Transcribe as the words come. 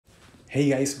Hey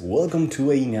guys, welcome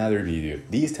to another video.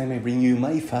 This time I bring you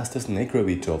my fastest Necro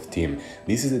B12 team.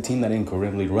 This is the team that I'm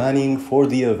currently running for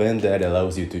the event that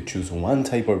allows you to choose one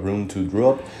type of room to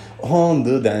drop on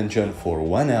the dungeon for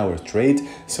 1 hour straight.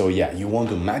 So yeah, you want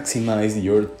to maximize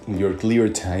your clear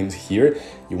times here.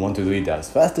 You want to do it as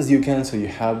fast as you can so you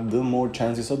have the more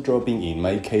chances of dropping, in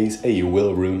my case, a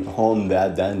will rune on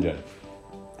that dungeon.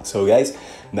 So guys,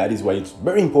 that is why it's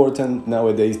very important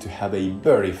nowadays to have a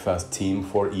very fast team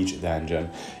for each dungeon.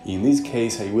 In this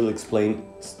case, I will explain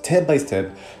step by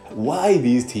step why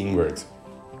this team works.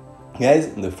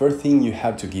 Guys, the first thing you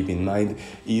have to keep in mind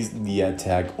is the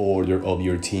attack order of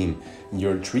your team.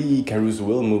 Your 3 Icarus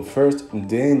will move first,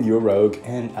 then your Rogue,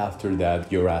 and after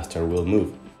that your Aster will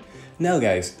move. Now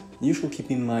guys, you should keep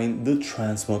in mind the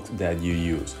transmogs that you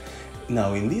use.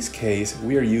 Now in this case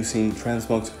we are using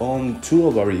transmogs on 2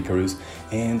 of our Icarus,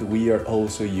 and we are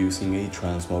also using a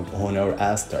transmog on our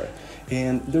Aster.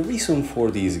 And the reason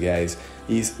for this, guys,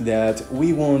 is that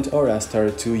we want our Aster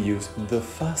to use the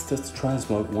fastest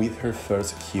transmog with her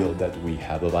first kill that we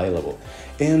have available.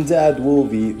 And that will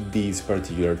be this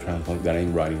particular transmog that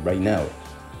I'm running right now.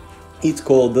 It's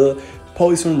called the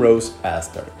Poison Rose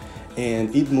Aster,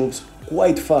 and it moves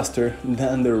quite faster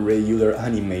than the regular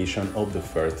animation of the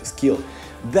first skill.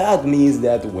 That means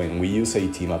that when we use a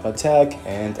team-up attack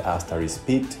and Aster is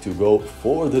picked to go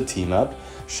for the team-up,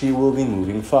 she will be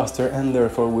moving faster, and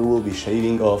therefore we will be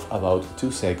shaving off about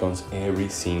 2 seconds every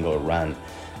single run.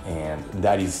 And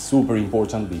that is super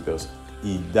important because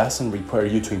it doesn't require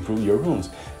you to improve your runes,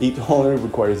 it only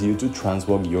requires you to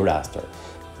transmog your Aster.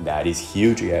 That is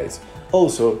huge, guys.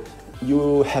 Also,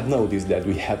 you have noticed that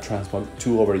we have transmogged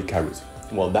 2 of our Icarus.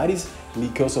 Well, that is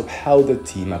because of how the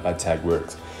team-up attack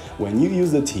works. When you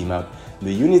use the team-up,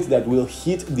 the units that will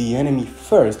hit the enemy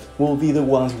first will be the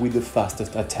ones with the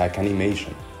fastest attack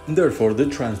animation. Therefore, the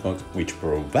transmog, which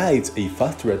provides a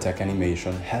faster attack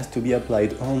animation, has to be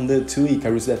applied on the 2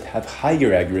 Icarus that have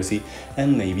higher accuracy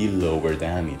and maybe lower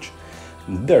damage.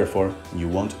 Therefore, you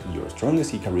want your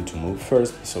strongest Icarus to move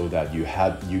first so that you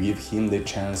give him the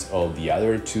chance of the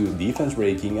other 2 defense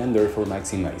breaking and therefore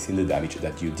maximizing the damage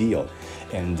that you deal.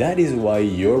 And that is why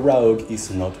your Rogue is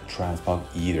not transmog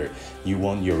either. You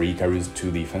want your Icarus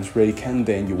to defense break, and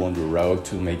then you want your Rogue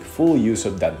to make full use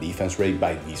of that defense break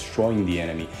by destroying the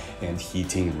enemy and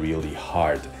hitting really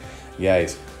hard.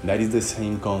 Guys, that is the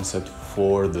same concept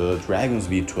for the Dragons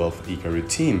B12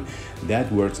 Icarus team.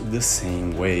 That works the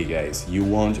same way, guys. You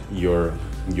want your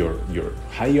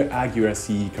higher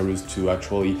accuracy Icarus to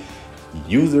actually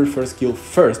use their first skill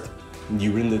first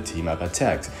during the team-up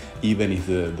attacks, even if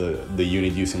the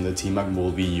unit using the team-up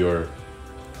will be your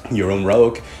own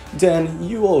Rogue. Then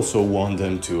you also want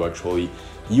them to actually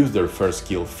use their first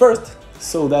skill first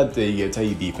so that they get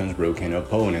a defense broken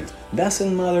opponent.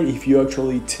 Doesn't matter if you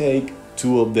actually take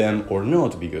 2 of them or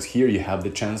not, because here you have the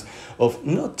chance of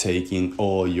not taking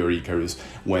all your Icarus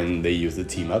when they use the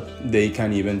team-up. They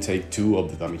can even take 2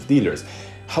 of the damage dealers.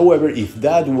 However, if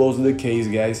that was the case,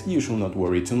 guys, you should not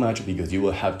worry too much, because you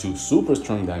will have 2 super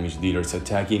strong damage dealers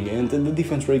attacking, and the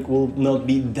defense rate will not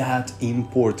be that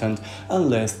important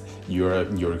unless you're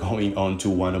going on to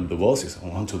one of the bosses,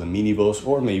 onto the mini boss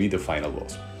or maybe the final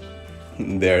boss.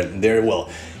 Well,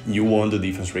 you want the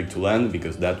defense rate to land,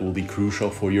 because that will be crucial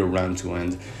for your run to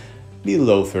end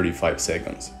below 35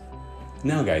 seconds.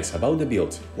 Now guys, about the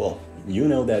build. Well, you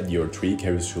know that your 3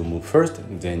 Icarus should move first,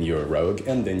 then your Rogue,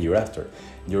 and then your Aster.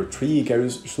 Your 3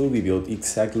 Icarus should be built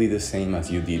exactly the same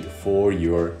as you did for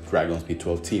your Dragons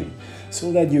B12 team,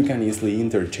 so that you can easily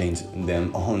interchange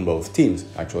them on both teams.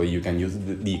 Actually, you can use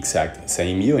the exact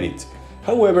same units.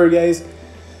 However, guys,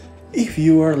 if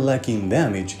you are lacking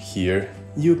damage here,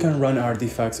 you can run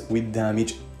artifacts with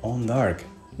damage on Dark,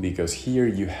 because here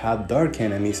you have Dark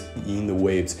enemies in the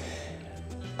waves.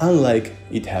 Unlike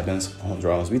it happens on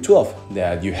Dragons B12,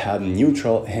 that you have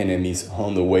neutral enemies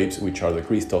on the waves, which are the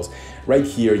crystals. Right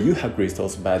here you have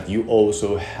crystals, but you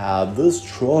also have the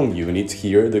strong units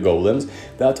here, the golems,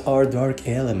 that are dark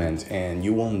element, and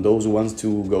you want those ones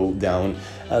to go down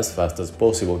as fast as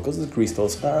possible, because the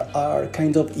crystals are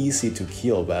kind of easy to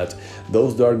kill, but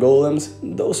those dark golems,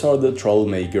 those are the troll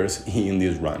makers in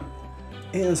this run.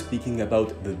 And speaking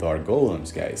about the Dark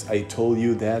Golems, guys, I told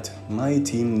you that my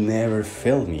team never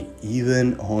failed me.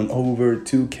 Even on over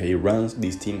 2k runs,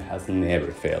 this team has never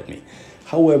failed me.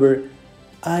 However,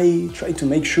 I try to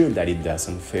make sure that it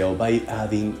doesn't fail by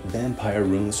adding Vampire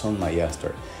runes on my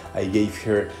Aster. I gave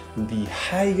her the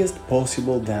highest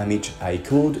possible damage I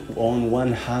could on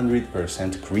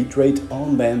 100% crit rate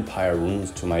on Vampire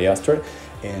runes to my Aster,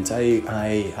 and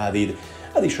I added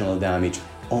additional damage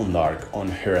on Dark on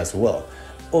her as well.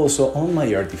 also on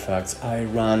my artifacts I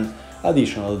ran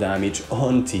additional damage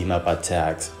on team-up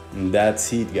attacks.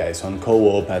 That's it guys, on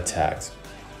co-op attacks.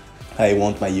 I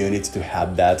want my units to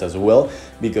have that as well,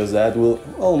 because that will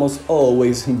almost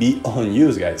always be on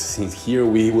use guys, since here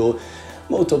we will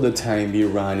most of the time be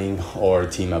running our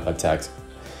team-up attacks.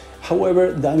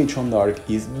 However, damage on dark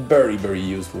is very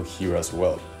useful here as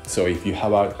well. So if you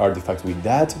have an artifact with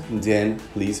that, then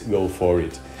please go for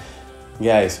it.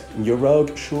 Guys, your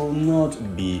rogue should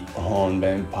not be on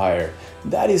vampire.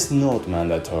 That is not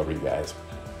mandatory guys.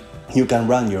 You can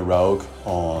run your rogue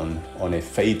on a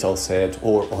fatal set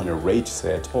or on a rage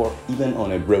set or even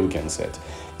on a broken set.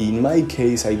 In my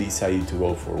case, I decided to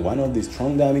go for one of the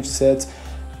strong damage sets,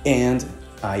 and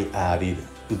I added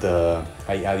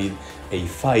a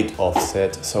fight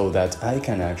offset so that I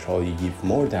can actually give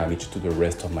more damage to the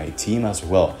rest of my team as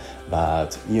well.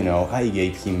 But you know, I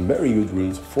gave him very good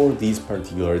runes for this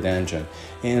particular dungeon,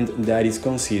 and that is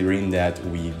considering that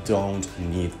we don't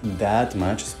need that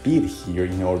much speed here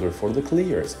in order for the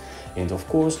clears. And of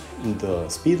course, the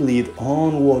speed lead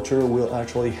on water will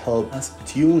actually help us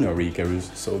tune our Icarus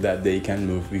so that they can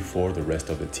move before the rest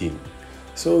of the team.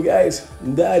 So guys,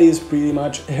 that is pretty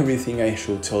much everything I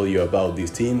should tell you about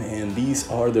this team, and these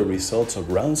are the results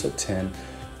of rounds of 10.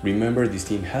 Remember, this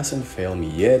team hasn't failed me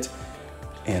yet,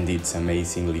 and it's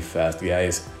amazingly fast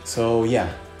guys. So yeah,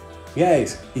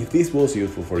 guys, if this was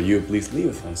useful for you, please leave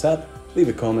a thumbs up, leave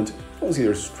a comment,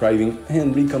 consider subscribing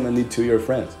and recommend it to your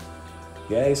friends.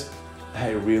 Guys, I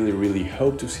really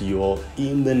hope to see you all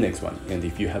in the next one, and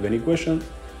if you have any question,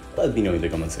 let me know in the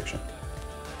comment section.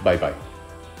 Bye bye.